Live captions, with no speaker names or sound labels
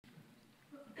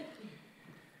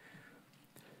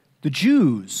The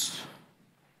Jews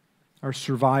are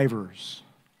survivors.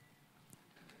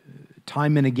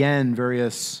 Time and again,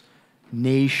 various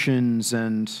nations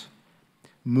and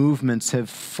movements have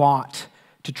fought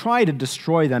to try to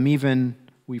destroy them. Even,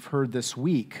 we've heard this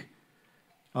week,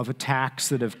 of attacks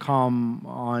that have come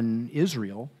on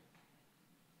Israel.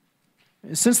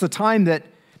 Since the time that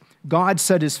God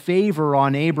set his favor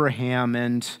on Abraham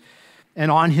and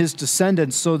on his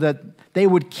descendants so that they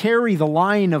would carry the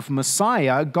line of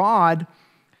Messiah, God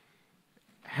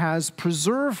has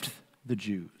preserved the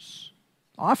Jews,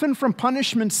 often from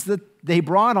punishments that they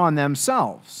brought on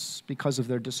themselves because of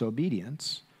their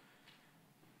disobedience,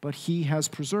 but he has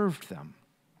preserved them.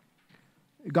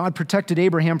 God protected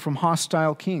Abraham from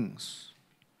hostile kings.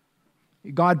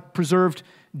 God preserved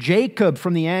Jacob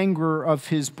from the anger of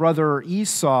his brother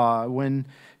Esau when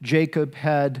Jacob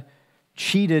had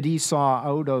cheated Esau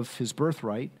out of his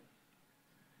birthright.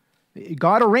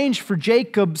 God arranged for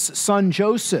Jacob's son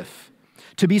Joseph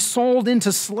to be sold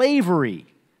into slavery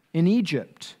in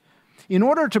Egypt in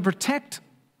order to protect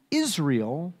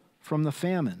Israel from the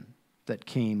famine that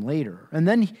came later. And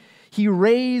then he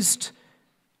raised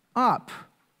up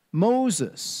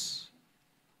Moses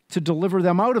to deliver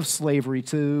them out of slavery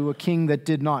to a king that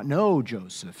did not know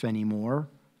Joseph anymore.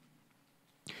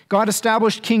 God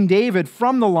established King David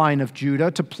from the line of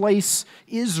Judah to place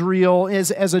Israel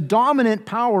as a dominant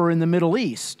power in the Middle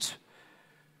East.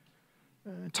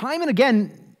 Time and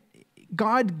again,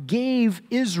 God gave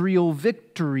Israel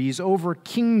victories over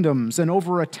kingdoms and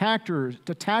over attackers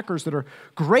that are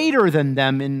greater than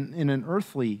them in an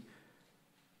earthly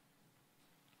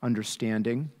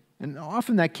understanding. And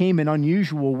often that came in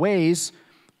unusual ways.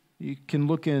 You can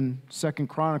look in 2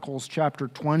 Chronicles chapter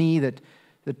 20 that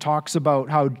talks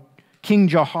about how King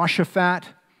Jehoshaphat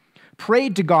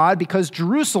prayed to God because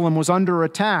Jerusalem was under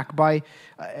attack by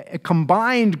a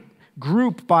combined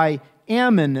group by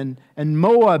Ammon and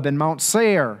Moab and Mount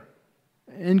Seir.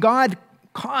 And God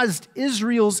caused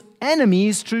Israel's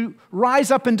enemies to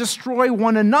rise up and destroy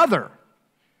one another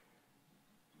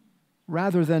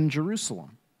rather than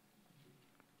Jerusalem.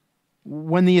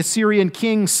 When the Assyrian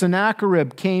king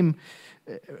Sennacherib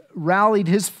rallied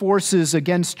his forces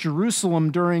against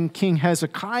Jerusalem during King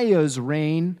Hezekiah's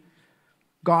reign,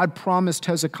 God promised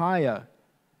Hezekiah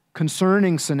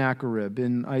concerning Sennacherib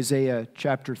in Isaiah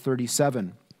chapter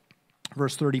 37,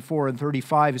 verse 34 and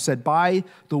 35. It said, "By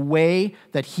the way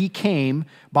that he came,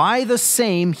 by the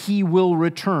same he will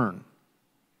return.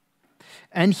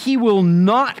 And he will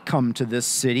not come to this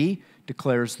city,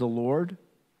 declares the Lord,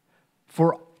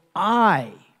 for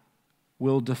I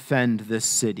will defend this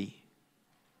city,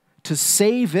 to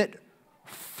save it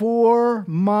for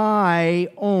my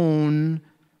own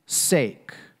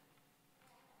sake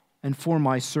and for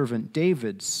my servant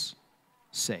David's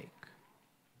sake."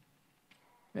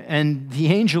 And the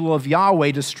angel of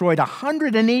Yahweh destroyed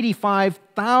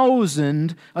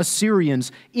 185,000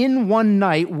 Assyrians in one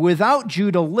night without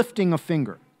Judah lifting a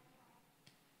finger.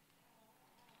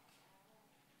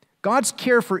 God's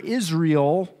care for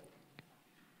Israel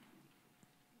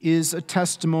is a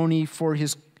testimony for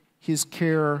his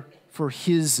care for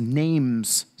his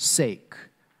name's sake,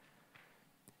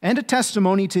 and a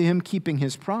testimony to him keeping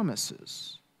his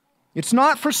promises. It's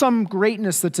not for some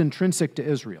greatness that's intrinsic to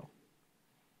Israel.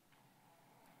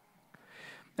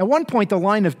 At one point, the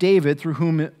line of David, through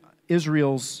whom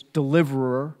Israel's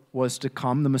deliverer was to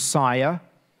come, the Messiah,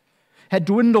 had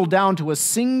dwindled down to a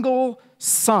single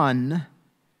son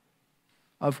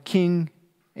of King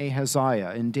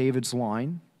Ahaziah in David's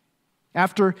line,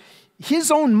 after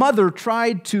his own mother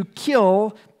tried to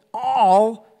kill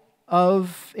all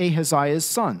of Ahaziah's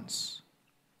sons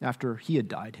after he had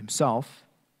died himself.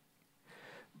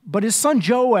 But his son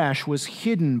Joash was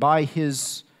hidden by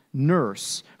his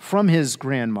nurse from his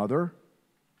grandmother,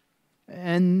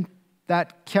 and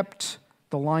that kept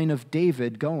the line of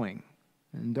David going,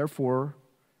 and therefore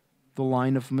the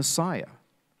line of Messiah.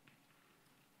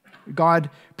 God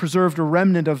preserved a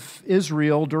remnant of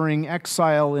Israel during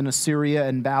exile in Assyria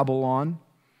and Babylon,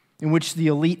 in which the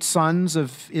elite sons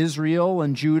of Israel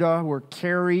and Judah were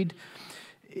carried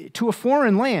to a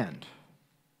foreign land.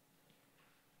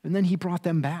 And then he brought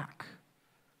them back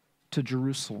to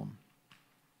Jerusalem.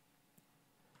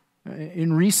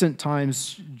 In recent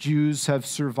times, Jews have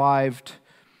survived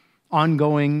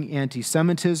ongoing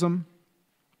anti-Semitism,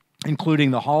 including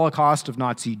the Holocaust of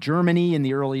Nazi Germany in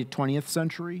the early 20th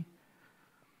century.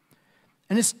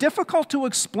 And it's difficult to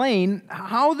explain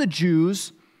how the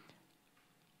Jews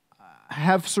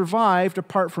have survived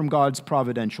apart from God's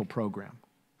providential program.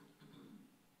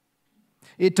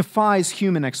 It defies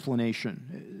human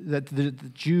explanation that the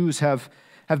Jews have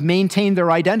have maintained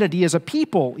their identity as a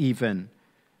people even,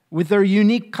 with their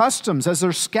unique customs as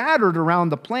they're scattered around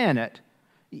the planet,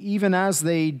 even as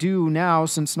they do now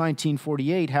since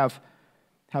 1948 have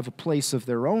a place of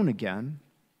their own again.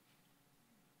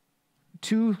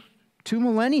 Two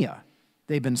millennia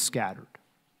they've been scattered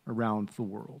around the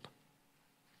world,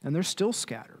 and they're still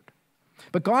scattered.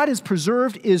 But God has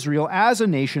preserved Israel as a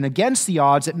nation against the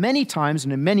odds at many times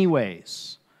and in many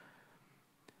ways.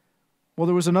 Well,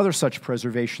 there was another such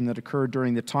preservation that occurred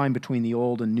during the time between the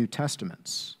Old and New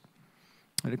Testaments.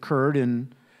 It occurred in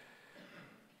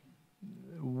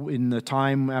the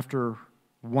time after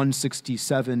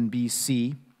 167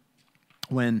 BC,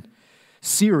 when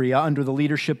Syria, under the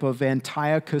leadership of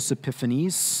Antiochus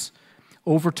Epiphanes,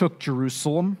 overtook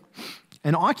Jerusalem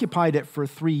and occupied it for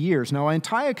 3 years. Now,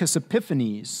 Antiochus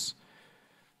Epiphanes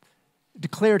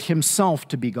declared himself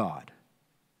to be God,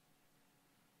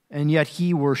 and yet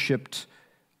he worshipped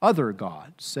other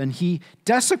gods, and he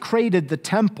desecrated the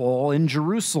temple in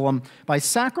Jerusalem by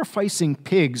sacrificing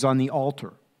pigs on the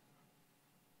altar.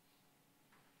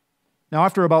 Now,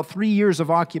 after about 3 years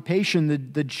of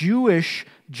occupation, the Jewish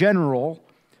general,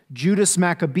 Judas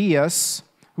Maccabeus,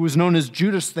 who was known as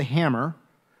Judas the Hammer,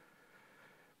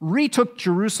 retook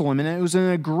Jerusalem, and it was in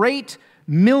a great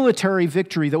military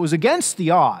victory that was against the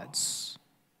odds.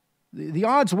 The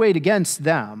odds weighed against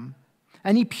them,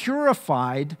 and he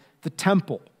purified the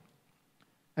temple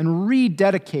and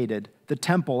rededicated the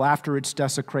temple after its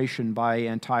desecration by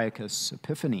Antiochus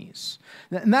Epiphanes.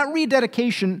 And that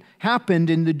rededication happened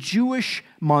in the Jewish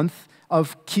month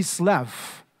of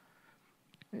Kislev.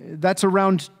 That's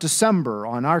around December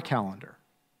on our calendar.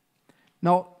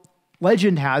 Now,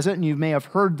 legend has it, and you may have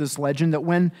heard this legend, that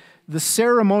when the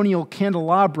ceremonial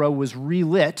candelabra was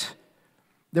relit,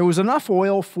 there was enough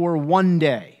oil for 1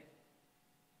 day.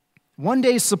 1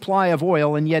 day's supply of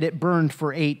oil, and yet it burned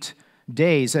for 8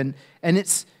 days. And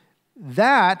it's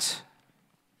that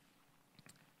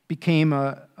became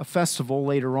a festival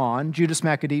later on. Judas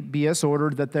Maccabeus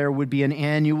ordered that there would be an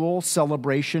annual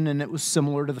celebration, and it was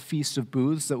similar to the Feast of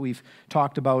Booths that we've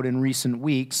talked about in recent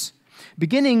weeks,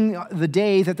 beginning the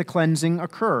day that the cleansing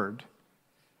occurred.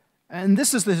 And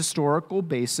this is the historical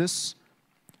basis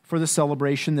for the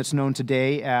celebration that's known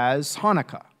today as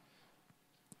Hanukkah.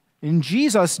 In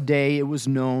Jesus' day, it was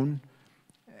known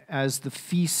as the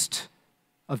Feast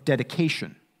of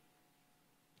Dedication.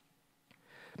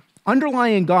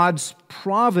 Underlying God's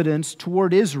providence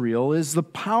toward Israel is the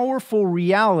powerful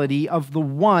reality of the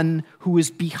one who is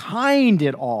behind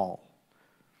it all,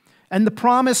 and the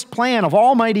promised plan of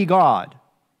Almighty God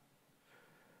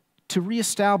to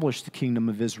reestablish the kingdom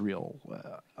of Israel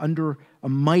under a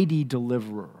mighty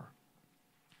deliverer,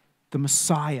 the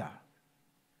Messiah.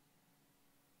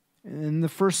 In the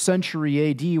first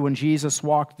century AD, when Jesus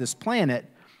walked this planet,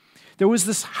 there was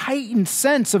this heightened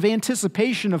sense of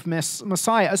anticipation of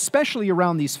Messiah, especially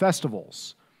around these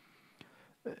festivals.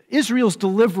 Israel's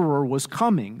deliverer was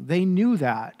coming. They knew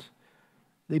that.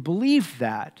 They believed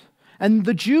that. And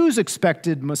the Jews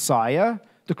expected Messiah,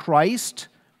 the Christ.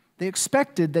 They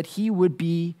expected that he would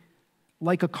be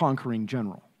like a conquering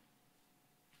general,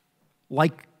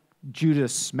 like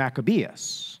Judas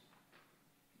Maccabeus.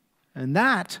 And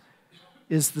that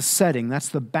is the setting, that's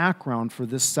the background for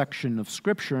this section of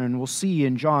Scripture. And we'll see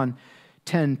in John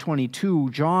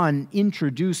 10:22, John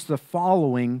introduced the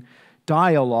following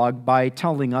dialogue by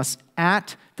telling us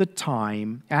at that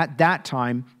time,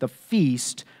 the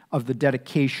feast of the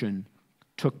dedication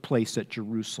took place at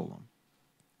Jerusalem.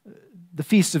 The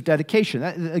Feast of Dedication.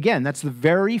 Again, that's the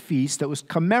very feast that was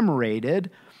commemorated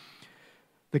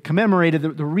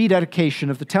the rededication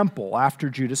of the temple after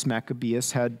Judas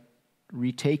Maccabeus had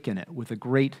retaken it with a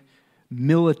great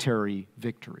military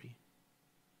victory.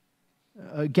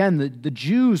 Again, the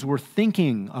Jews were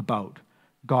thinking about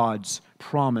God's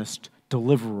promised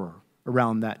deliverer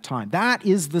around that time. That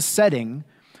is the setting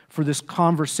for this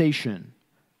conversation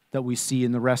that we see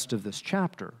in the rest of this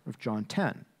chapter of John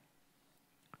 10.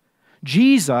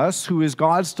 Jesus, who is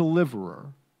God's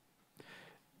deliverer,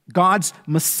 God's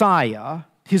Messiah,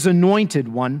 his anointed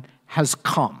one, has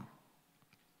come.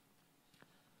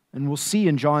 And we'll see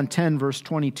in John 10, verse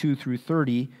 22 through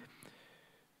 30,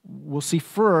 we'll see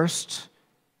first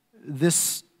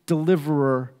this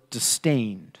deliverer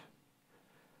disdained.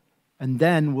 And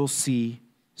then we'll see,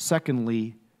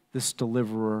 secondly, this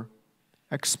deliverer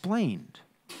explained.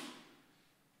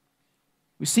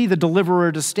 We see the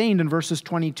deliverer disdained in verses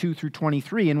 22 through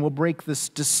 23, and we'll break this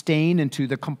disdain into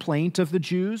the complaint of the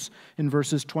Jews in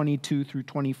verses 22 through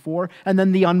 24, and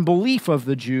then the unbelief of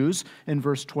the Jews in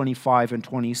verse 25 and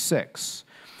 26.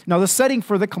 Now, the setting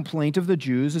for the complaint of the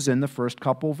Jews is in the first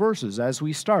couple verses, as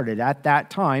we started. At that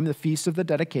time, the Feast of the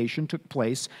Dedication took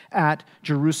place at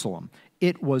Jerusalem.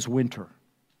 It was winter.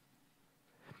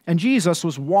 And Jesus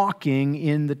was walking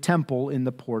in the temple in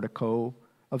the portico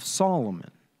of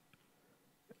Solomon.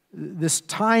 This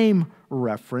time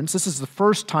reference, this is the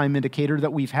first time indicator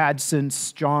that we've had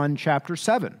since John chapter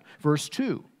 7, verse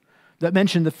 2, that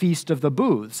mentioned the Feast of the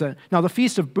Booths. Now, the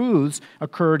Feast of Booths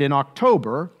occurred in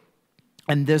October,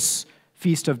 and this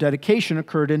Feast of Dedication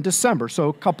occurred in December. So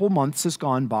a couple months has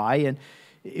gone by, and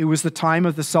it was the time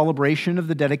of the celebration of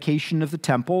the dedication of the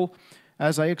temple,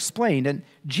 as I explained. And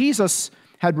Jesus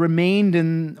had remained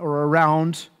in or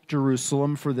around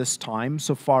Jerusalem for this time,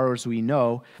 so far as we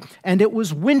know. And it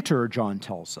was winter, John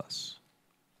tells us.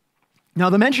 Now,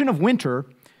 the mention of winter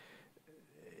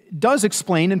does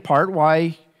explain in part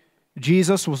why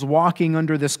Jesus was walking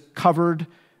under this covered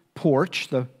porch,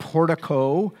 the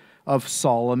portico of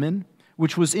Solomon,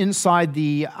 which was inside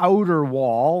the outer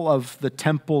wall of the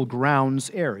temple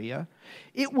grounds area.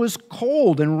 It was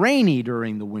cold and rainy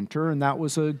during the winter, and that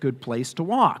was a good place to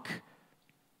walk.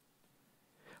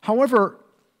 However,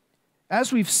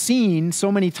 as we've seen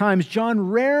so many times, John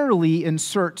rarely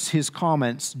inserts his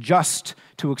comments just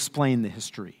to explain the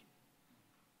history.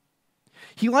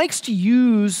 He likes to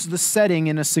use the setting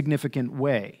in a significant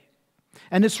way,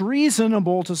 and it's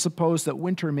reasonable to suppose that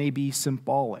winter may be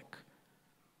symbolic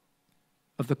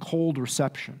of the cold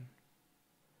reception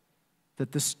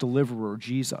that this deliverer,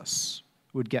 Jesus,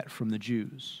 would get from the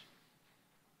Jews.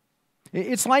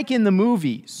 It's like in the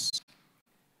movies.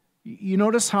 You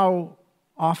notice how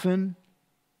often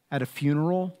at a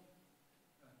funeral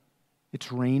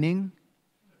it's raining?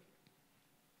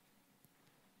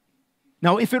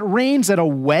 Now, if it rains at a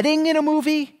wedding in a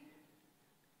movie,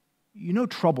 you know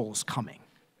trouble is coming.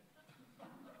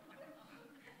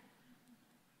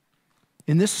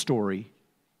 In this story,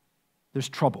 there's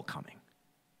trouble coming.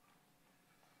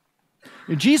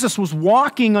 Jesus was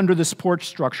walking under this porch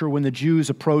structure when the Jews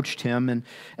approached him,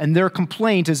 and their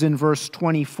complaint is in verse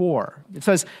 24. It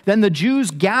says, "Then the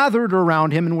Jews gathered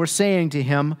around him and were saying to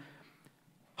him,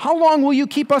 'How long will you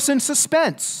keep us in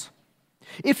suspense?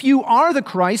 If you are the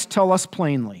Christ, tell us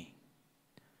plainly.'"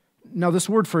 Now, this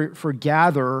word for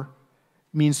gather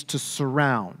means to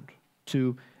surround,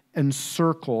 to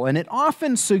encircle, and it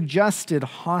often suggested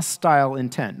hostile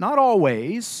intent. Not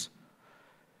always,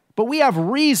 but we have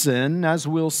reason, as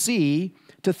we'll see,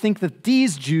 to think that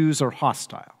these Jews are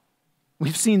hostile.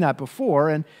 We've seen that before,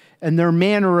 and their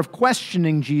manner of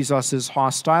questioning Jesus is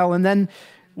hostile, and then,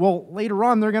 well, later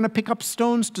on, they're going to pick up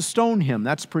stones to stone him.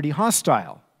 That's pretty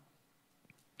hostile.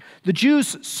 The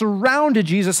Jews surrounded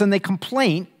Jesus, and they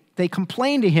complained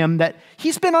to him that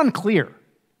he's been unclear.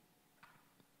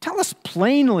 Tell us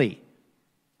plainly.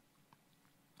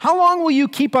 How long will you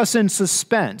keep us in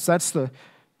suspense? That's the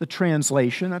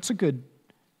translation. That's a good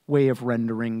way of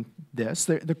rendering this.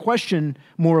 The question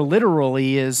more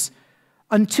literally is,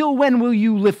 until when will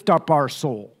you lift up our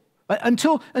soul?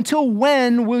 Until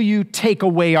when will you take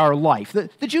away our life?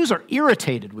 The Jews are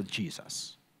irritated with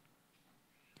Jesus.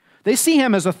 They see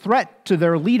him as a threat to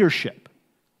their leadership.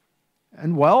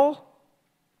 And well,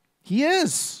 he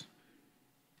is.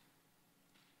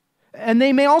 And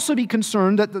they may also be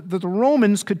concerned that the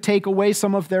Romans could take away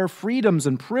some of their freedoms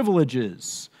and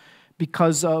privileges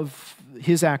because of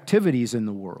his activities in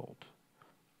the world.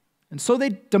 And so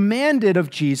they demanded of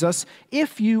Jesus,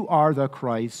 "If you are the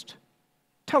Christ,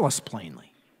 tell us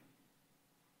plainly.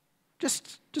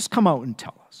 Just come out and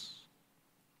tell us."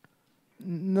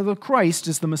 Now, the Christ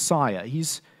is the Messiah.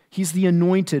 He's the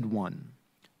anointed one,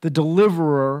 the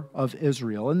deliverer of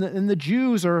Israel. And the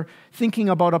Jews are thinking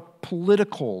about a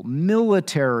political,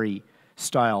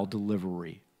 military-style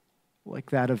delivery,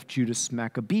 like that of Judas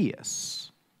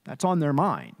Maccabeus. That's on their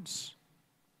minds.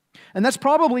 And that's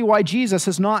probably why Jesus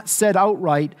has not said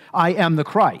outright, "I am the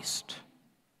Christ."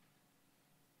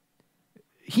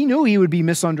 He knew he would be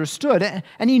misunderstood,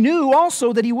 and he knew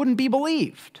also that he wouldn't be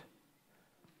believed.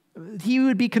 He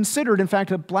would be considered, in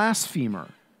fact, a blasphemer.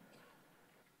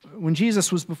 When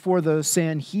Jesus was before the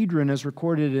Sanhedrin, as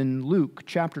recorded in Luke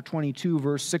chapter 22,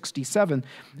 verse 67,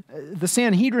 the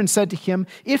Sanhedrin said to him,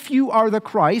 "If you are the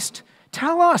Christ,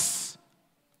 tell us."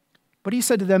 But he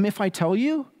said to them, "If I tell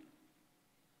you,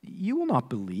 you will not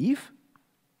believe."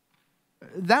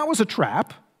 That was a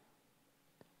trap,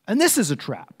 and this is a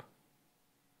trap.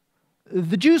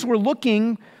 The Jews were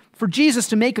looking for Jesus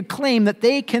to make a claim that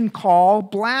they can call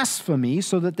blasphemy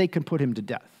so that they can put him to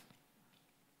death.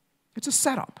 It's a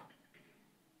setup.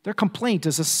 Their complaint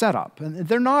is a setup, and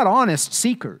they're not honest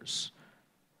seekers.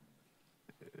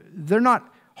 They're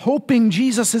not hoping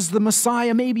Jesus is the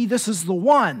Messiah. Maybe this is the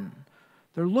one.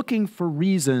 They're looking for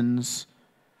reasons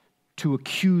to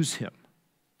accuse him.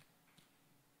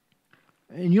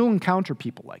 And you'll encounter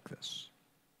people like this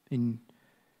in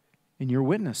your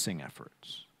witnessing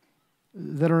efforts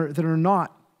that are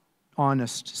not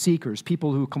honest seekers,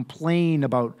 people who complain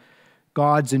about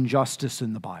God's injustice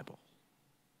in the Bible,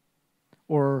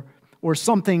 or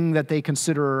something that they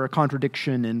consider a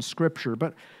contradiction in Scripture.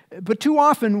 But too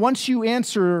often, once you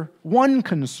answer one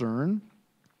concern,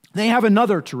 they have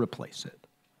another to replace it,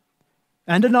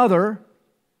 and another,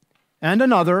 and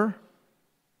another,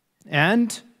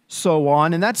 and so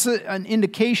on. And that's an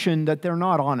indication that they're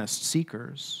not honest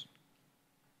seekers.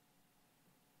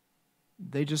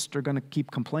 They just are going to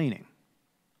keep complaining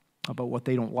about what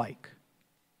they don't like.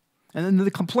 And then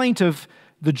the complaint of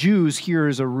the Jews here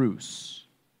is a ruse.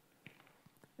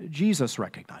 Jesus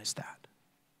recognized that.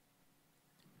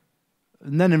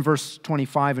 And then in verse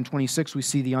 25 and 26, we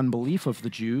see the unbelief of the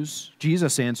Jews.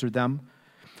 Jesus answered them,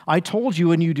 I told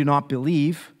you, and you do not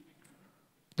believe.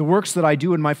 The works that I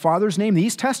do in my Father's name,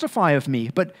 these testify of me.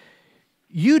 But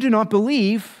you do not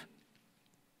believe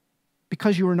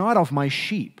because you are not of my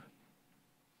sheep.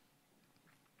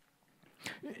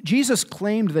 Jesus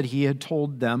claimed that he had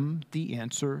told them the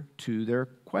answer to their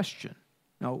question.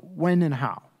 Now, when and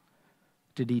how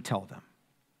did he tell them?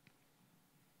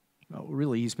 Well,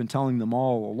 really, he's been telling them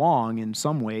all along in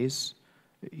some ways.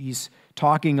 He's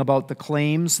talking about the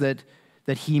claims that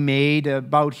he made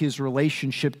about his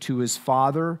relationship to his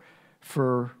Father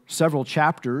for several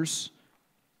chapters.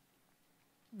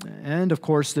 And, of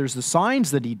course, there's the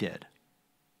signs that he did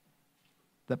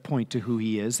that point to who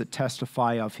he is, that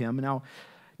testify of him. Now,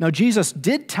 Jesus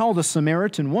did tell the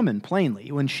Samaritan woman plainly.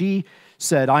 When she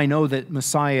said, I know that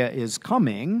Messiah is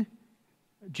coming,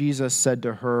 Jesus said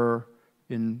to her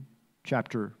in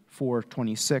chapter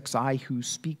 4:26, I who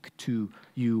speak to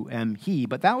you am he.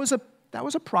 But that was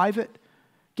a private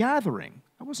gathering.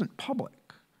 That wasn't public.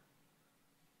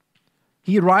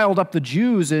 He had riled up the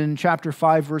Jews in chapter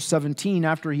 5, verse 17,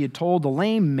 after he had told the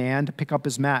lame man to pick up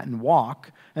his mat and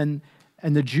walk. And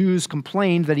the Jews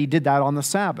complained that he did that on the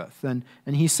Sabbath. And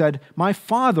he said, my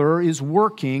Father is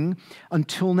working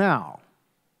until now,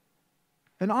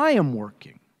 and I am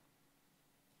working.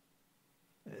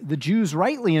 The Jews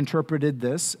rightly interpreted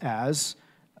this as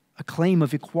a claim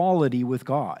of equality with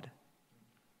God.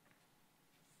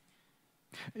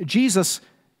 Jesus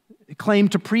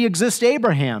claimed to pre-exist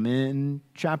Abraham in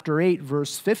chapter 8,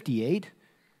 verse 58.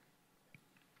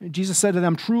 Jesus said to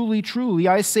them, truly, truly,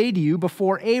 I say to you,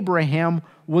 before Abraham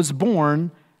was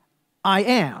born, I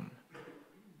am.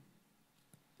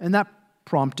 And that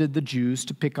prompted the Jews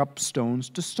to pick up stones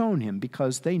to stone him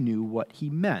because they knew what he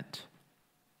meant.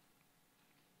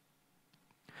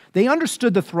 They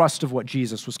understood the thrust of what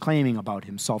Jesus was claiming about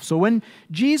himself. So when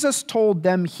Jesus told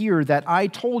them here that I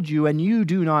told you and you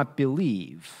do not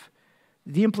believe,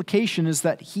 the implication is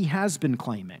that he has been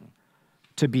claiming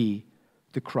to be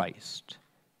the Christ,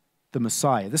 the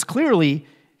Messiah. This clearly,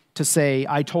 to say,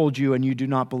 I told you and you do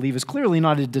not believe, is clearly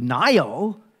not a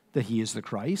denial that he is the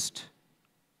Christ.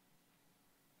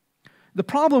 The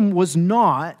problem was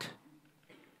not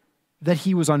that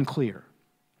he was unclear.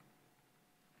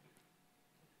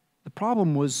 The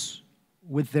problem was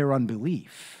with their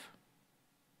unbelief,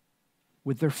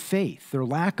 with their faith, their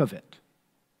lack of it.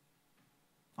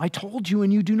 I told you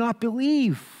and you do not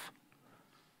believe.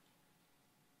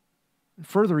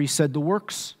 Further, he said, the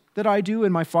works that I do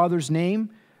in my Father's name,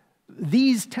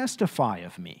 these testify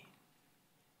of me.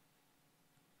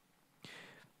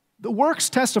 The works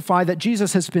testify that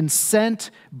Jesus has been sent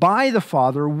by the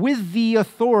Father with the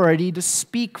authority to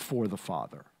speak for the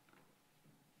Father.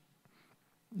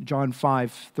 John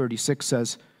 5:36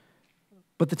 says,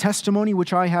 but the testimony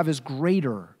which I have is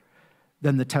greater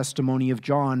than the testimony of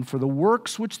John, for the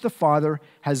works which the Father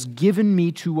has given me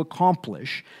to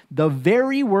accomplish, the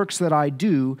very works that I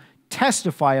do,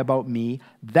 testify about me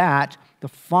that the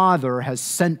Father has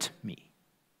sent me.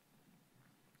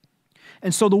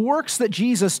 And so the works that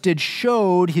Jesus did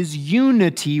showed his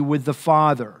unity with the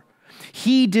Father.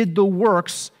 He did the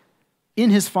works in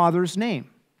his Father's name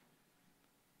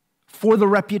for the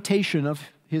reputation of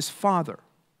his Father.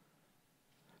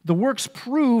 The works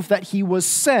prove that he was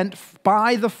sent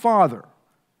by the Father.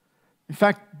 In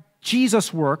fact,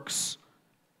 Jesus' works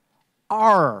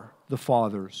are the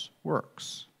Father's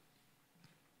works,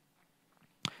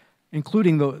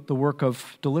 including the work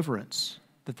of deliverance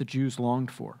that the Jews longed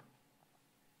for.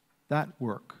 That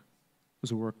work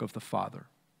was a work of the Father,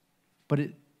 but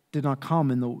it did not come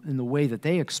in the way that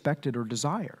they expected or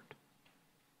desired.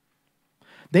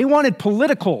 They wanted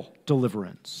political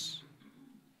deliverance.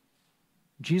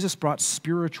 Jesus brought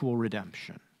spiritual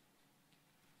redemption,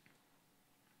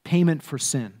 payment for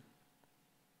sin,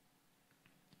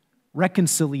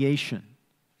 reconciliation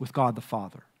with God the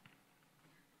Father.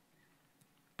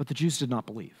 But the Jews did not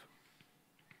believe.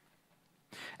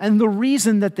 And the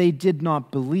reason that they did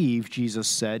not believe, Jesus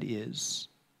said, is,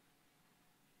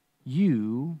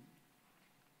 you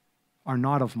are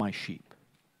not of my sheep.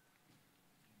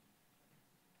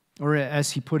 Or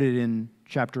as he put it in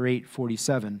chapter 8,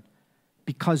 47,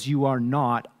 because you are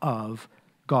not of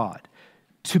God.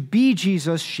 To be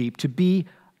Jesus' sheep, to be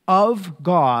of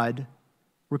God,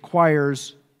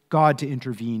 requires God to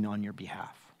intervene on your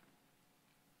behalf.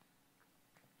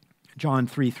 John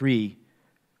 3:3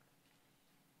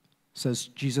 says,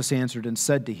 Jesus answered and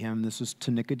said to him, this is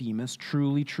to Nicodemus,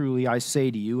 truly, truly, I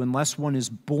say to you, unless one is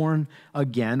born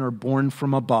again or born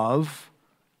from above,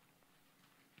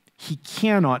 he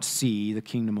cannot see the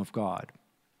kingdom of God.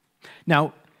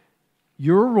 Now,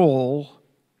 your role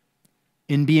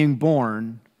in being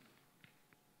born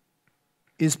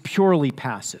is purely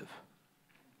passive.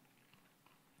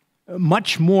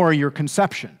 Much more your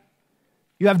conception.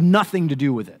 You have nothing to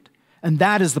do with it. And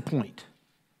that is the point.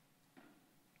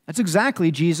 That's exactly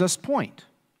Jesus' point.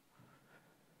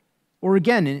 Or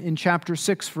again, in chapter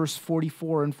 6, verse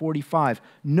 44 and 45,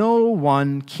 no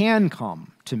one can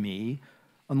come to me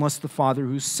unless the Father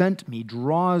who sent me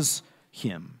draws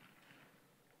him,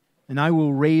 and I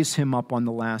will raise him up on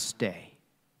the last day.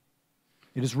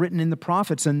 It is written in the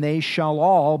prophets, and they shall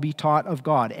all be taught of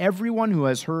God. Everyone who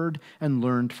has heard and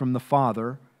learned from the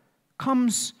Father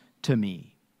comes to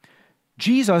me.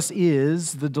 Jesus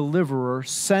is the deliverer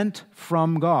sent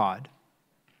from God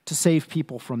to save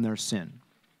people from their sin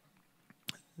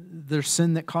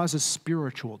that causes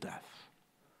spiritual death.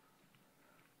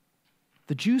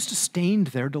 The Jews disdained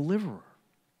their deliverer.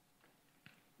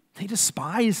 They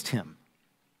despised him.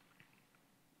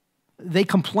 They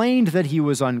complained that he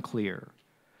was unclear,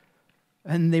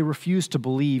 and they refused to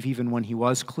believe even when he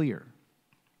was clear,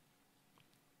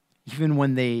 even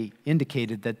when they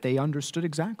indicated that they understood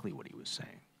exactly what he was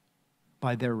saying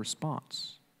by their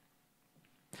response.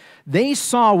 They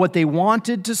saw what they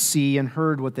wanted to see and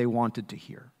heard what they wanted to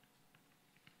hear.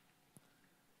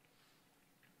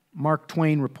 Mark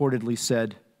Twain reportedly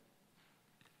said,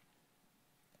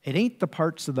 "It ain't the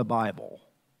parts of the Bible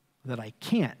that I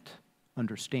can't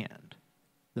understand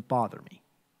that bother me.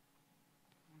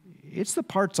 It's the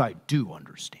parts I do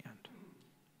understand."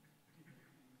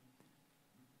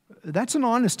 That's an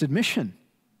honest admission.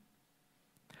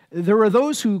 There are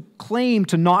those who claim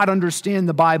to not understand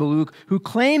the Bible, who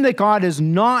claim that God has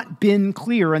not been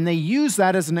clear, and they use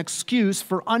that as an excuse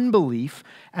for unbelief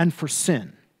and for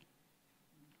sin.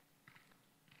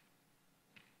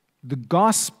 The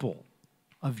gospel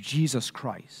of Jesus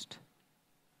Christ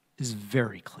is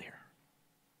very clear.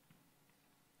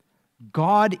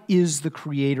 God is the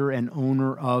creator and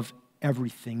owner of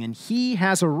everything, and he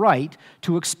has a right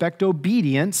to expect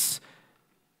obedience,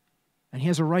 and he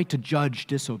has a right to judge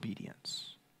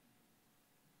disobedience.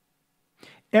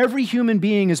 Every human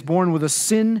being is born with a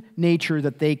sin nature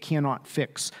that they cannot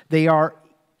fix. They are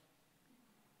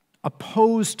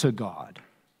opposed to God,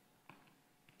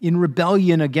 in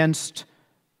rebellion against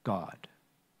God.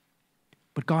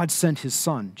 But God sent his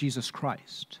Son, Jesus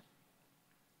Christ,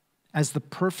 as the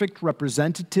perfect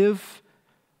representative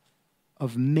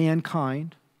of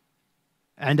mankind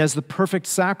and as the perfect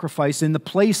sacrifice in the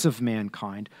place of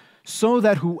mankind, so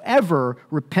that whoever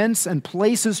repents and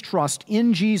places trust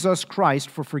in Jesus Christ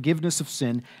for forgiveness of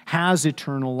sin has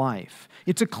eternal life.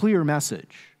 It's a clear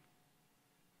message.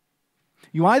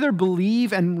 You either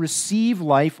believe and receive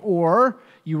life, or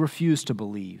you refuse to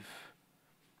believe,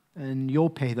 and you'll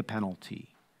pay the penalty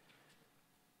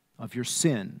of your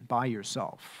sin by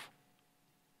yourself.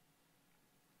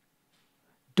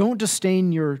 Don't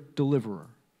disdain your deliverer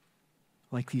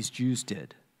like these Jews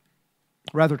did.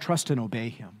 Rather, trust and obey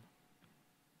him.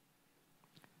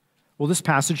 Well, this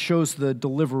passage shows the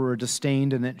deliverer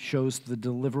disdained, and it shows the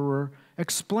deliverer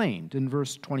explained. In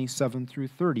verse 27 through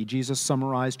 30, Jesus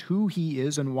summarized who he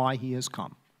is and why he has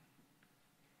come.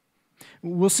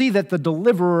 We'll see that the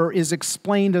deliverer is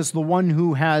explained as the one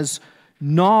who has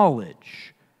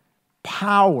knowledge,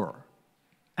 power,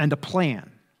 and a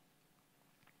plan.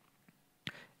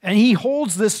 And he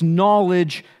holds this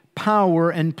knowledge,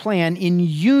 power, and plan in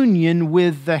union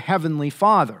with the Heavenly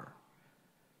Father.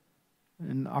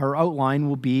 And our outline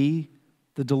will be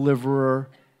the deliverer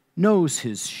knows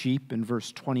his sheep in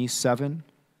verse 27.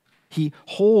 He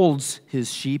holds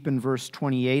his sheep in verse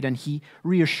 28, and he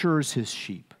reassures his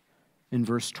sheep in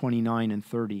verse 29 and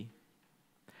 30.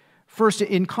 First,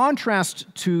 in contrast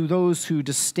to those who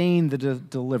disdain the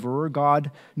deliverer,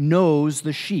 God knows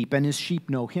the sheep, and his sheep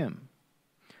know him.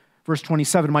 Verse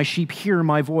 27, my sheep hear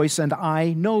my voice, and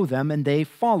I know them, and they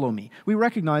follow me. We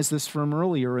recognize this from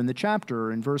earlier in the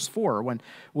chapter, in verse 4.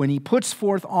 When he puts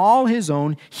forth all his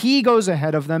own, he goes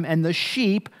ahead of them, and the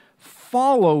sheep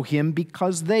follow him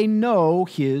because they know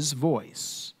his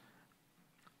voice.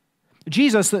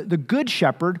 Jesus, the good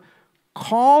shepherd,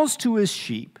 calls to his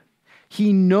sheep.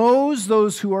 He knows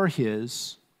those who are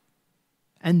his,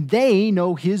 and they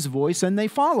know his voice, and they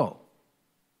follow.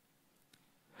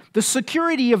 The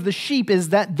security of the sheep is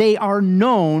that they are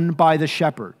known by the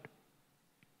shepherd.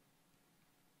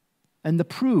 And the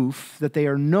proof that they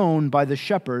are known by the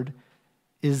shepherd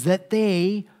is that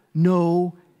they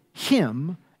know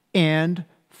him and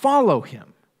follow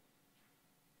him.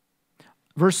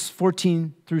 Verse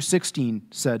 14 through 16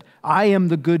 said, I am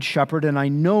the good shepherd, and I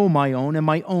know my own, and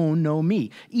my own know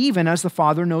me, even as the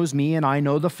Father knows me, and I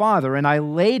know the Father, and I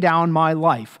lay down my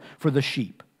life for the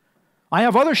sheep. I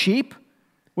have other sheep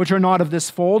which are not of this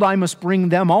fold. I must bring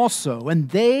them also, and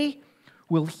they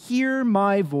will hear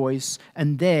my voice,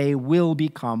 and they will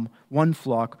become one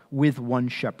flock with one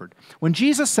shepherd. When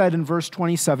Jesus said in verse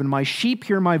 27, my sheep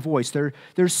hear my voice,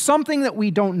 there's something that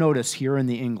we don't notice here in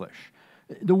the English.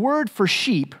 The word for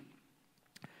sheep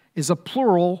is a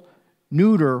plural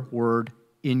neuter word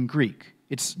in Greek.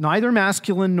 It's neither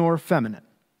masculine nor feminine.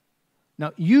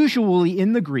 Now, usually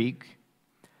in the Greek,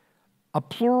 a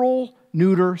plural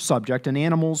neuter subject, and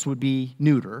animals would be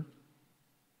neuter.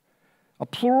 A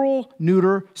plural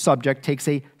neuter subject takes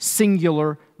a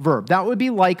singular verb. That would be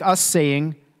like us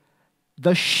saying,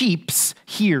 the sheeps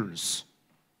hears.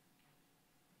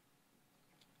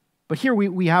 But here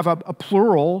we have a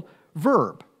plural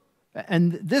verb.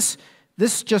 And this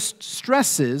just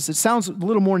stresses, it sounds a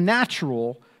little more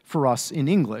natural for us in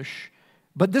English,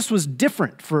 but this was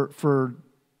different for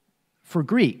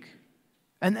Greek.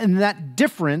 And that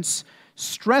difference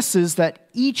stresses that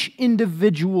each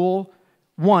individual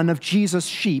one of Jesus'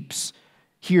 sheep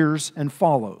hears and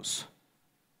follows.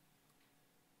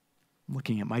 I'm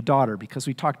looking at my daughter because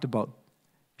we talked about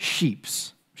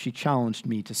sheeps. She challenged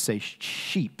me to say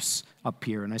sheeps up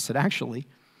here, and I said, actually,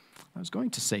 I was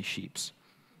going to say sheeps.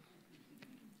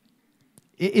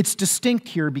 It's distinct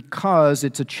here because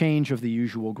it's a change of the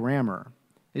usual grammar.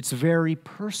 It's very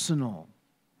personal.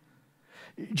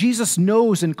 Jesus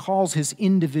knows and calls his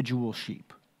individual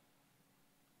sheep,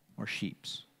 or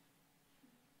sheeps.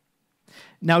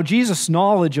 Now, Jesus'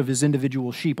 knowledge of his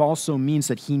individual sheep also means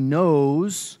that he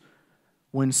knows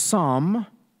when some,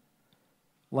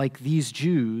 like these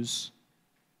Jews,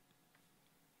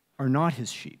 are not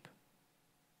his sheep.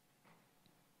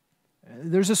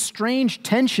 There's a strange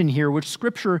tension here which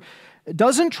Scripture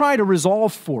doesn't try to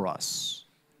resolve for us.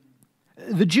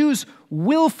 The Jews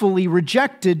willfully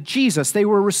rejected Jesus. They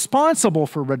were responsible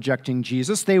for rejecting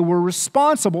Jesus. They were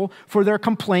responsible for their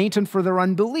complaint and for their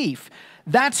unbelief.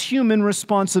 That's human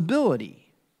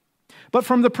responsibility. But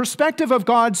from the perspective of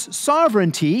God's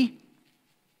sovereignty,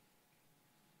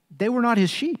 they were not his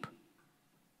sheep.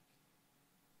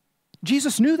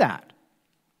 Jesus knew that.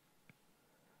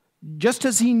 Just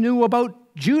as he knew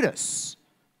about Judas,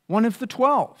 one of the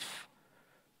 12,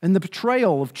 and the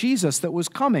betrayal of Jesus that was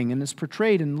coming, and is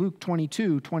portrayed in Luke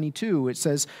 22:22. It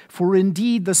says, for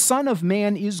indeed the Son of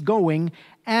Man is going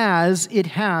as it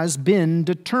has been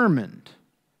determined.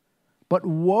 But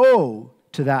woe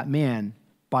to that man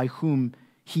by whom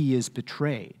he is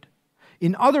betrayed.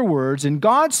 In other words, in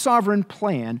God's sovereign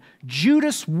plan,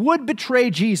 Judas would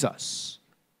betray Jesus.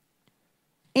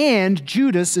 And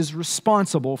Judas is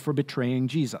responsible for betraying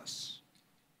Jesus.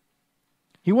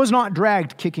 He was not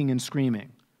dragged kicking and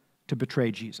screaming to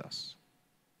betray Jesus.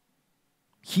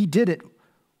 He did it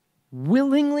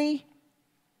willingly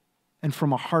and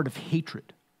from a heart of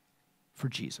hatred for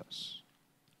Jesus.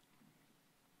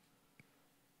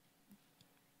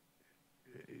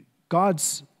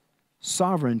 God's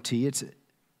sovereignty, it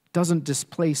doesn't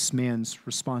displace man's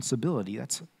responsibility.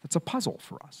 That's a puzzle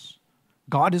for us.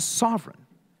 God is sovereign.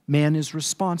 Man is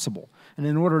responsible. And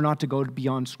in order not to go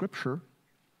beyond Scripture,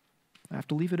 I have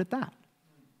to leave it at that.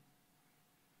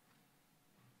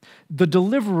 The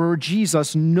deliverer,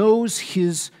 Jesus, knows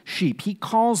his sheep. He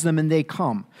calls them and they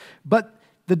come. But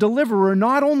the deliverer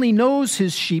not only knows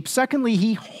his sheep, secondly,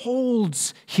 he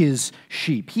holds his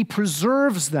sheep. He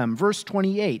preserves them. Verse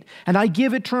 28, and I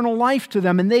give eternal life to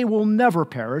them, and they will never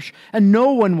perish, and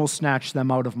no one will snatch them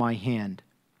out of my hand.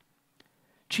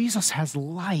 Jesus has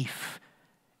life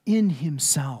in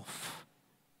himself.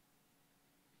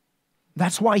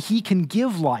 That's why he can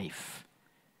give life.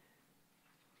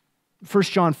 1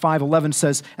 John 5:11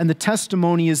 says, "And the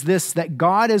testimony is this, that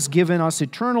God has given us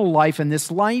eternal life, and this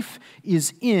life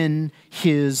is in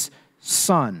His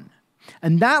Son.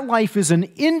 And that life is an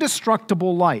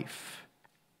indestructible life."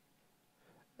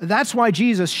 That's why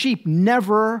Jesus' sheep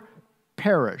never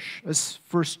perish, as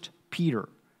 1 Peter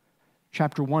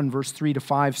chapter 1, verse 3 to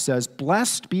 5 says,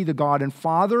 "Blessed be the God and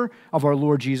Father of our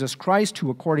Lord Jesus Christ,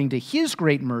 who according to His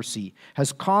great mercy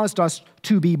has caused us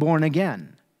to be born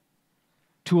again,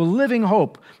 to a living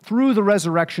hope through the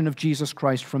resurrection of Jesus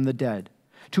Christ from the dead,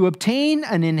 to obtain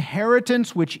an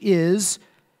inheritance which is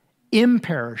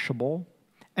imperishable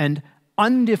and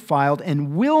undefiled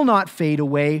and will not fade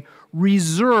away,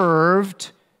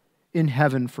 reserved in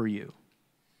heaven for you,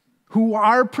 who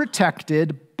are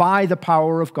protected by the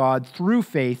power of God through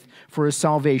faith for a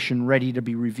salvation ready to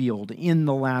be revealed in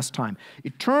the last time."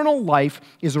 Eternal life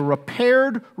is a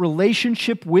repaired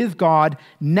relationship with God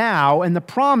now and the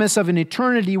promise of an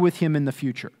eternity with Him in the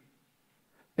future.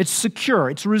 It's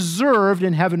secure. It's reserved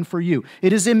in heaven for you.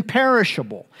 It is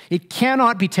imperishable. It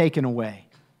cannot be taken away.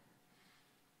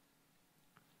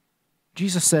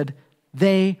 Jesus said,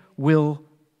 "They will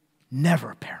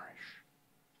never perish."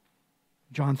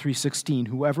 John 3:16,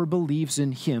 "Whoever believes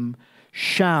in Him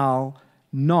shall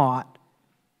not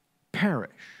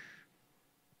perish,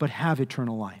 but have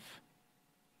eternal life."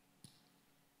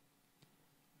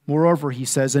 Moreover, He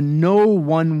says, "And no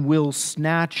one will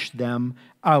snatch them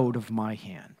out of my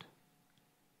hand."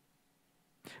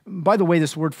 By the way,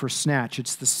 this word for snatch,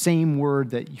 it's the same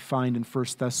word that you find in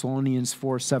 1 Thessalonians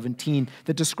 4:17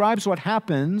 that describes what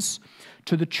happens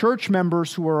to the church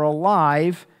members who are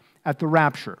alive at the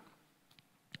rapture.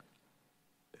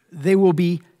 They will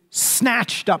be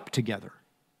snatched up together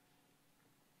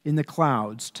in the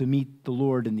clouds to meet the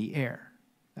Lord in the air.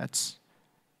 That's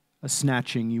a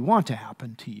snatching you want to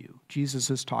happen to you. Jesus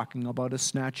is talking about a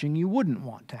snatching you wouldn't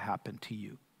want to happen to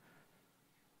you.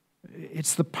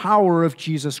 It's the power of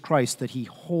Jesus Christ that He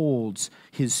holds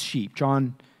His sheep.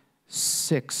 John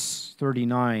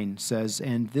 6:39 says,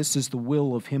 "And this is the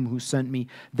will of Him who sent me,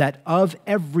 that of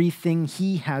everything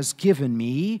He has given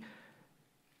me,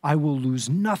 I will lose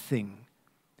nothing,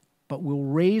 but will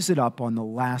raise it up on the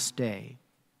last day."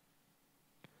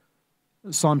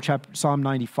 Psalm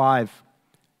 95,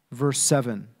 verse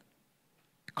 7,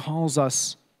 calls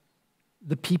us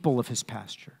the people of His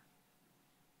pasture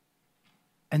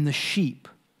and the sheep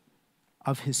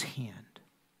of His hand.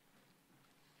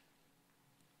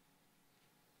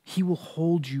 He will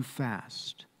hold you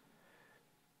fast.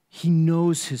 He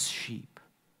knows His sheep,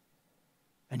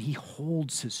 and He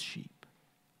holds His sheep.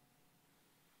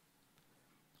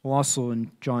 Well, also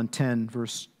in John 10,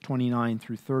 verse 29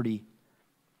 through 30,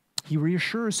 He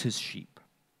reassures His sheep.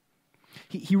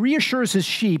 He reassures His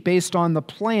sheep based on the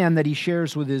plan that He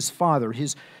shares with His Father.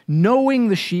 His knowing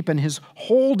the sheep and His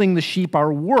holding the sheep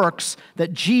are works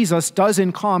that Jesus does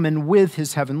in common with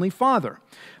His heavenly Father.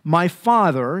 "My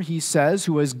Father," He says,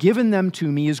 "who has given them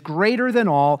to me is greater than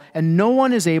all, and no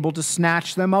one is able to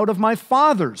snatch them out of my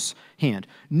Father's hand."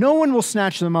 No one will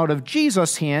snatch them out of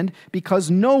Jesus' hand because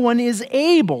no one is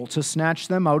able to snatch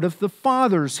them out of the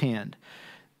Father's hand.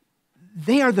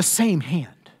 They are the same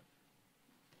hand.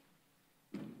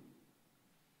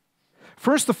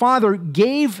 First, the Father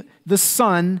gave the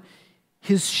Son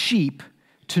His sheep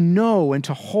to know and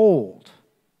to hold.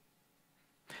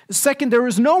 Second, there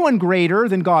is no one greater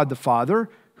than God the Father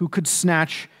who could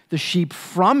snatch the sheep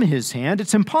from His hand.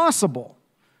 It's impossible.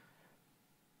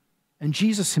 And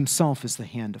Jesus Himself is the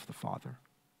hand of the Father.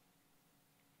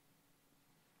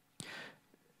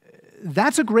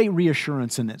 That's a great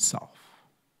reassurance in itself.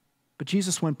 But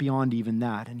Jesus went beyond even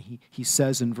that, and he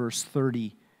says in verse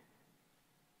 30,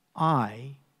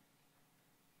 "I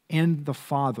and the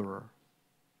Father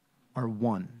are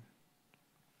one."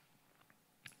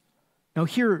 Now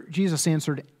here, Jesus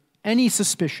answered any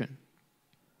suspicion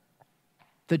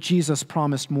that Jesus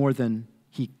promised more than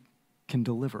He can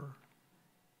deliver.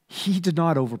 He did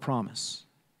not overpromise.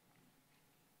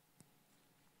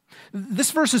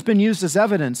 This verse has been used as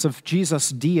evidence of Jesus'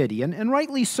 deity, and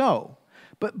rightly so.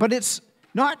 But it's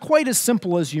not quite as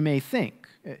simple as you may think.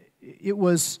 It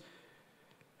was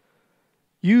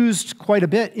used quite a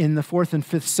bit in the 4th and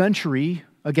 5th century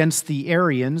against the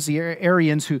Arians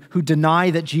who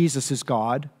deny that Jesus is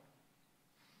God.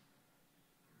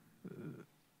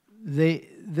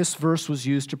 This verse was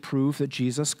used to prove that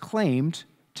Jesus claimed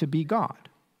to be God.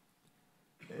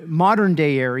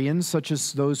 Modern-day Arians, such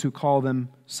as those who call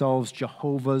themselves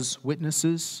Jehovah's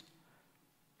Witnesses,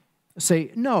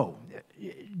 say, no,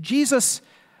 Jesus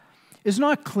is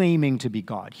not claiming to be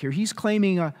God here. He's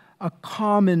claiming a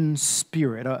common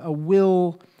spirit, a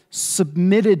will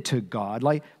submitted to God,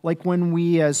 like when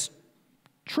we as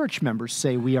church members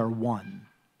say we are one.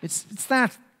 It's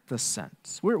that the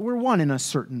sense. We're one in a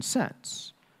certain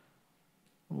sense.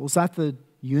 Well, is that the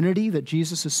unity that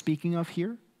Jesus is speaking of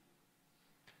here?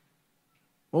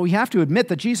 Well, we have to admit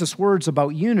that Jesus' words about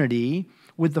unity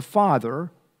with the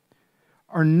Father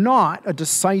are not a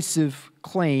decisive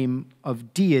claim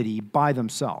of deity by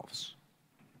themselves.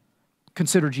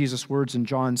 Consider Jesus' words in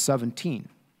John 17,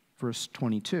 verse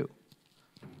 22.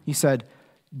 He said,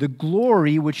 "The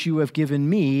glory which you have given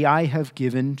me, I have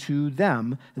given to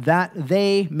them, that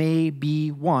they may be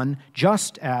one,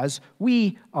 just as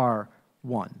we are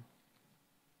one."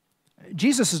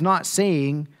 Jesus is not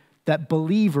saying that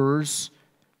believers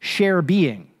share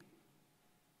being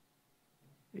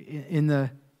in the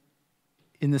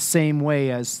same way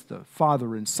as the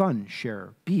Father and Son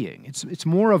share being. It's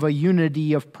more of a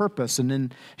unity of purpose and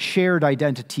in shared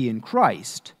identity in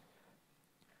Christ.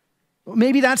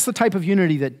 Maybe that's the type of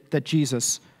unity that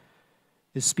Jesus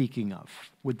is speaking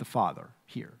of with the Father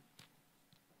here.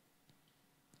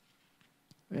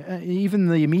 Even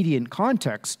the immediate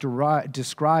context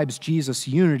describes Jesus'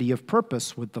 unity of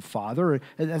purpose with the Father.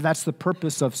 That's the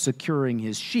purpose of securing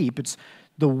his sheep. It's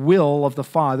the will of the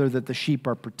Father that the sheep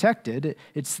are protected.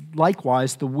 It's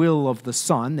likewise the will of the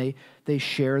Son. They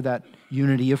share that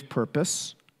unity of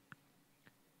purpose,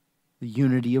 the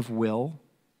unity of will.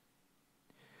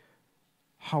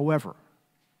 However,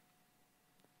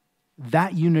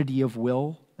 that unity of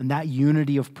will and that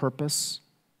unity of purpose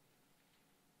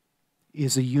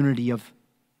is a unity of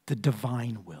the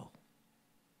divine will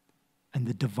and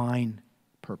the divine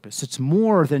purpose. It's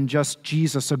more than just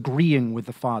Jesus agreeing with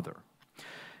the Father.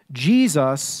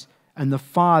 Jesus and the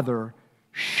Father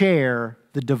share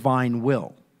the divine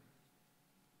will.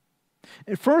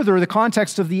 And further, the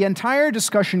context of the entire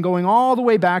discussion going all the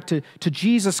way back to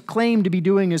Jesus' claim to be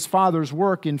doing his Father's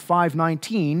work in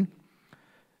 5:19,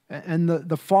 and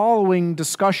the following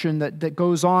discussion that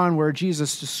goes on where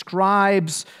Jesus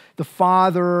describes the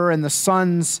Father and the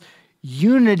Son's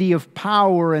unity of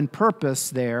power and purpose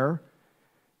there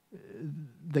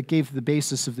that gave the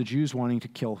basis of the Jews wanting to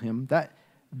kill him,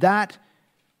 that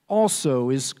also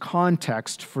is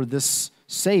context for this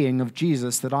saying of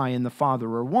Jesus that I and the Father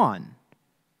are one.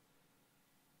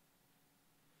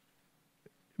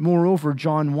 Moreover,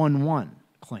 John 1:1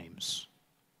 claims,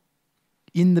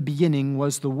 "In the beginning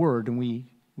was the Word," and we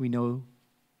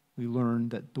learn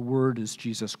that the Word is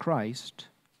Jesus Christ,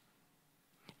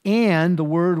 "and the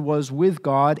Word was with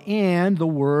God, and the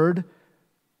Word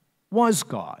was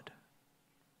God."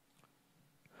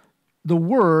 The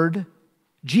Word,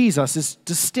 Jesus, is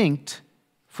distinct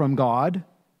from God,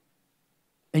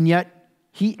 and yet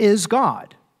he is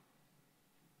God.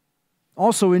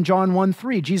 Also in John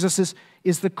 1:3, Jesus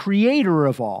is the creator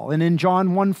of all. And in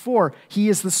John 1:4, he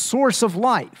is the source of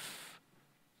life.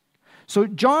 So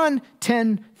John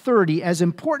 10:30, as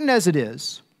important as it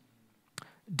is,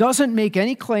 doesn't make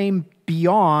any claim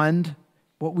beyond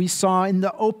what we saw in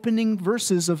the opening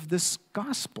verses of this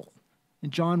gospel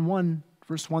in John 1,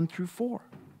 verse 1 through 4.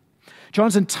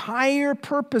 John's entire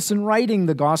purpose in writing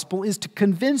the gospel is to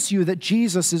convince you that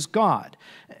Jesus is God.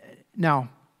 Now,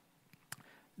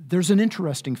 there's an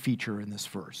interesting feature in this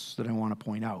verse that I want to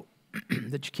point out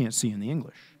that you can't see in the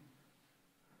English.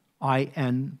 I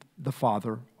and the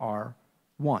Father are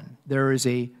one. There is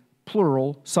a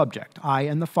plural subject, I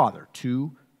and the Father,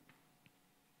 two,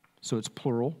 so it's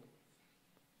plural.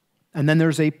 And then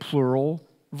there's a plural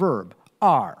verb,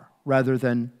 are, rather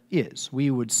than is.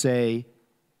 We would say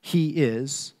he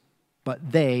is,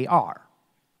 but they are.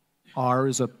 Are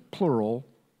is a plural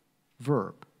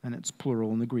verb, and it's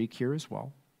plural in the Greek here as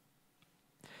well.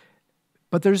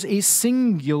 But there's a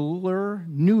singular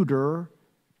neuter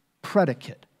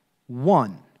predicate,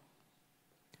 one.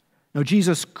 Now,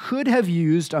 Jesus could have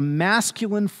used a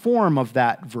masculine form of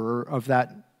that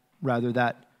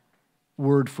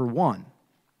word for one.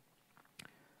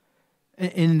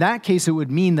 In that case, it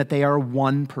would mean that they are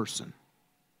one person.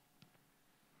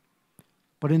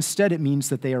 But instead, it means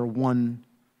that they are one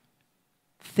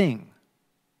thing.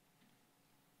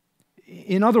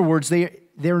 In other words,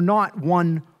 they're not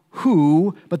one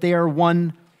who, but they are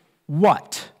one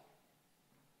what.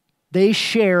 They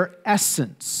share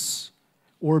essence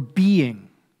or being.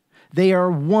 They are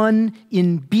one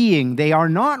in being. They are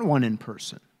not one in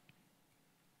person.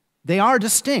 They are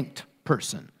distinct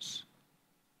persons.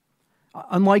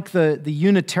 Unlike the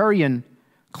Unitarian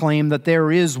claim that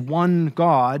there is one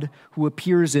God who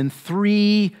appears in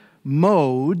three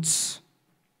modes,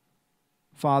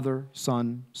 Father,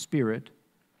 Son, Spirit,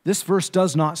 this verse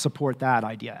does not support that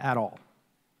idea at all.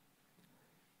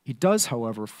 It does,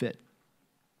 however, fit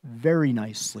very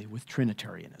nicely with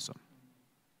Trinitarianism.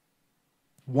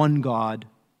 One God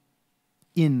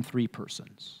in three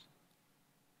persons.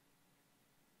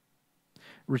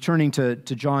 Returning to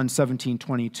John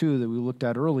 17:22 that we looked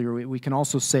at earlier, we can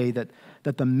also say that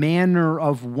the manner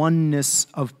of oneness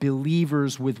of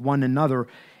believers with one another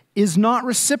is not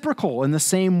reciprocal in the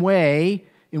same way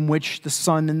in which the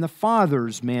Son and the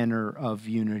Father's manner of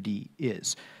unity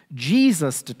is.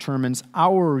 Jesus determines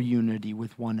our unity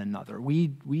with one another.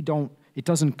 It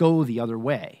doesn't go the other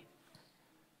way.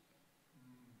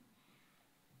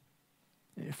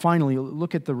 Finally,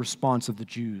 look at the response of the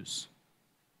Jews.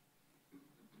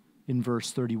 In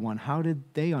verse 31, how did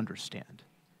they understand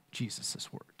Jesus'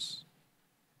 words?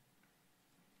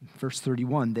 In verse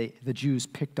 31, the Jews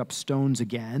picked up stones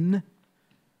again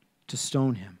to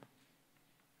stone him.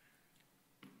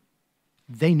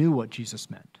 They knew what Jesus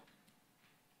meant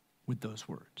with those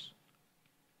words.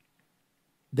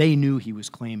 They knew he was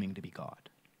claiming to be God,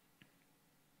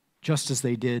 just as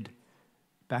they did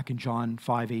back in John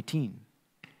 5:18,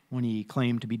 when he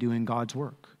claimed to be doing God's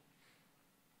work.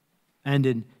 And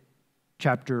in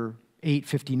chapter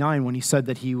 8:59, when he said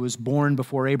that he was born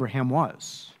before Abraham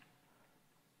was.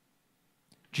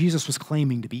 Jesus was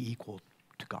claiming to be equal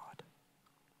to God.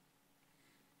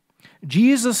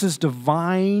 Jesus'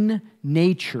 divine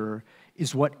nature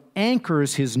is what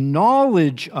anchors his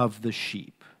knowledge of the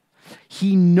sheep.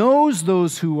 He knows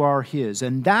those who are his,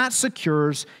 and that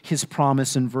secures his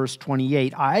promise in verse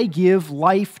 28. I give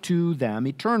life to them,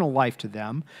 eternal life to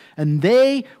them, and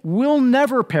they will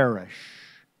never perish,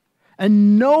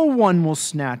 and no one will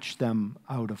snatch them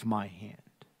out of my hand.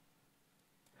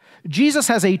 Jesus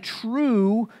has a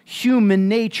true human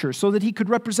nature so that he could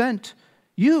represent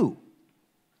you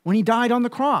when he died on the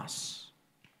cross.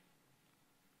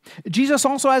 Jesus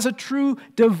also has a true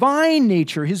divine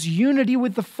nature. His unity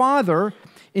with the Father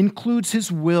includes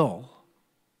his will.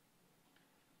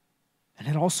 And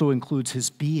it also includes his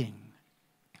being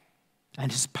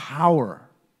and his power.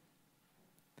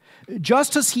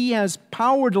 Just as he has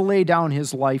power to lay down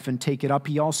his life and take it up,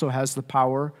 he also has the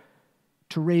power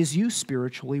to raise you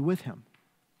spiritually with him.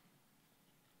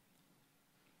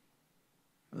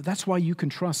 That's why you can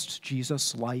trust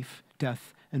Jesus' life,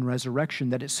 death, and resurrection,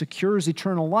 that it secures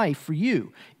eternal life for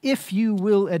you. If you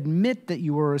will admit that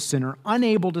you are a sinner,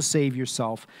 unable to save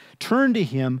yourself, turn to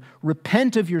him,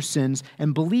 repent of your sins,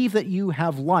 and believe that you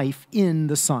have life in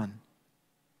the Son.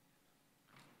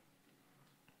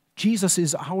 Jesus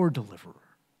is our deliverer,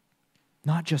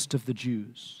 not just of the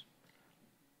Jews.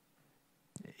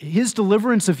 His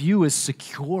deliverance of you is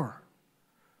secure.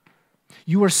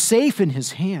 You are safe in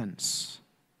his hands.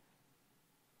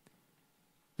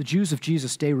 The Jews of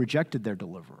Jesus' day rejected their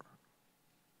deliverer.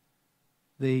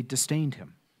 They disdained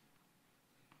him.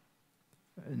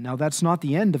 Now, that's not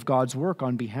the end of God's work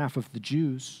on behalf of the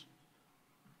Jews.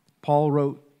 Paul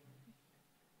wrote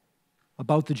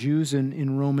about the Jews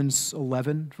in Romans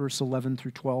 11, verse 11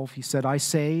 through 12. He said, I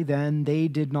say, then, they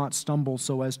did not stumble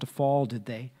so as to fall, did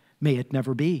they? May it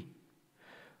never be.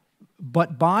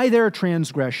 But by their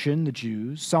transgression, the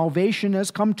Jews, salvation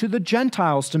has come to the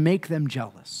Gentiles to make them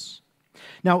jealous.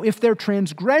 Now, if their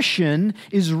transgression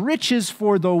is riches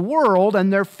for the world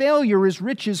and their failure is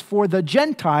riches for the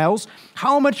Gentiles,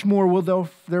 how much more will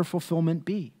their fulfillment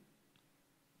be?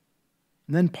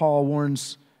 And then Paul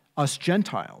warns us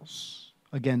Gentiles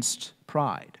against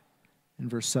pride in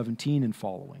verse 17 and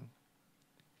following.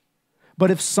 But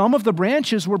if some of the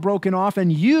branches were broken off,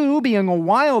 and you, being a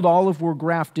wild olive, were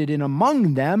grafted in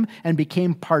among them, and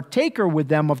became partaker with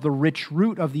them of the rich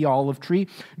root of the olive tree,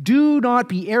 do not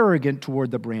be arrogant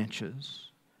toward the branches.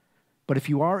 But if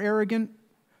you are arrogant,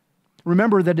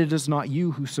 remember that it is not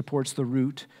you who supports the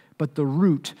root, but the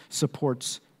root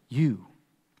supports you.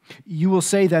 You will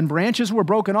say then, branches were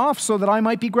broken off so that I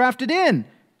might be grafted in.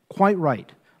 Quite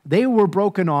right. They were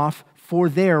broken off for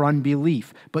their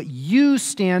unbelief, but you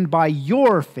stand by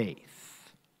your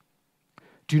faith.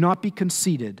 Do not be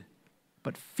conceited,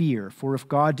 but fear, for if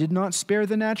God did not spare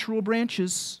the natural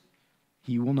branches,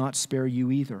 he will not spare you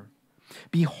either.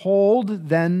 Behold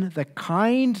then the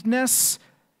kindness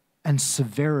and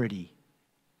severity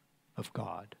of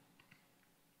God.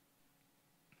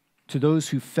 To those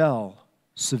who fell,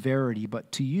 severity,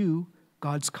 but to you,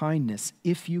 God's kindness,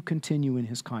 if you continue in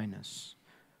his kindness.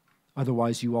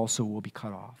 Otherwise, you also will be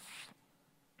cut off.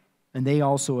 And they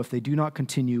also, if they do not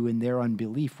continue in their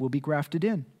unbelief, will be grafted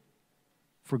in.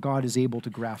 For God is able to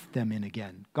graft them in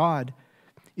again. God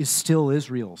is still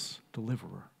Israel's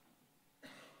deliverer.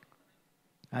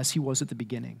 As he was at the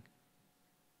beginning,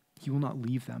 he will not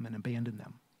leave them and abandon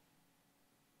them.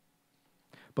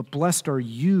 But blessed are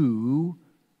you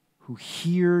who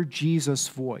hear Jesus'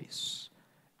 voice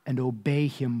and obey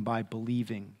him by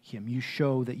believing him. You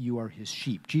show that you are his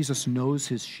sheep. Jesus knows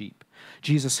his sheep.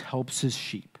 Jesus helps his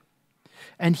sheep.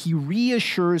 And he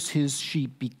reassures his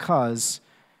sheep because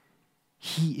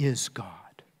he is God.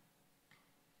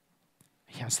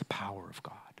 He has the power of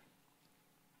God.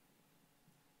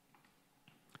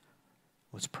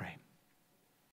 Let's pray.